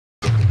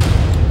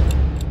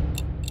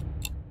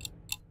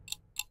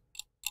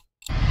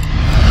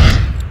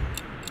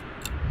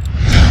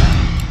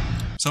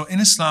So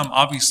in Islam,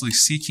 obviously,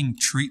 seeking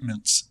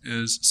treatments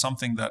is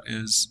something that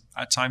is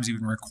at times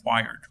even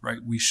required, right?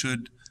 We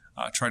should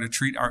try to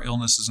treat our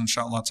illnesses,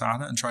 inshallah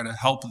ta'ala, and try to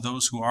help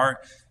those who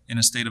are in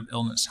a state of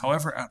illness.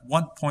 However, at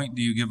what point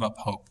do you give up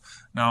hope?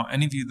 Now,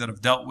 any of you that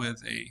have dealt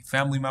with a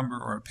family member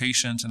or a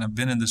patient and have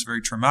been in this very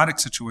traumatic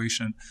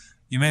situation,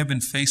 you may have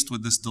been faced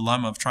with this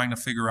dilemma of trying to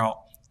figure out,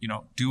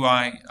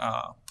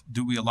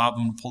 do we allow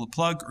them to pull the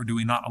plug, or do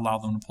we not allow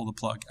them to pull the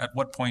plug? At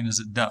what point is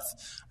it death?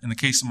 In the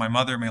case of my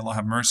mother, may Allah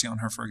have mercy on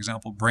her, for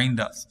example, brain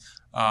death,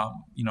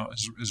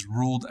 is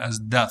ruled as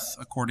death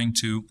according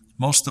to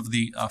most of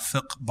the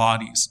fiqh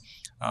bodies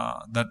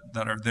that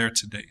are there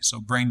today.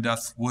 So brain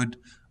death would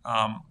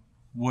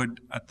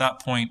at that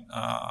point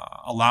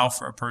allow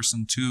for a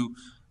person to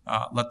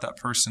let that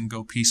person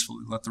go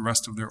peacefully, let the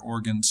rest of their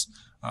organs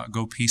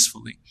go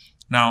peacefully.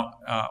 Now,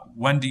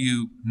 when do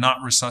you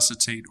not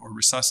resuscitate or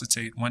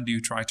resuscitate? When do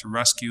you try to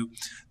rescue?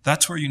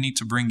 That's where you need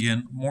to bring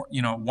in more,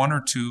 one or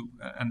two,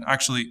 and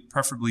actually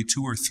preferably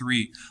 2 or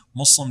 3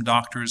 Muslim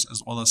doctors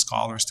as well as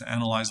scholars to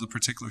analyze the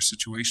particular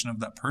situation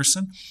of that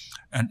person.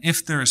 And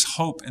if there is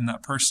hope in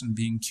that person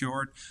being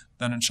cured,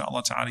 then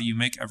inshallah ta'ala you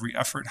make every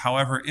effort.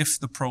 However, if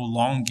the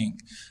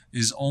prolonging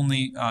is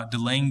only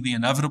delaying the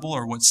inevitable,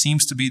 or what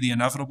seems to be the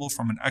inevitable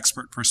from an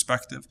expert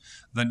perspective,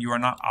 then you are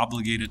not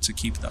obligated to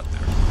keep that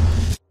there.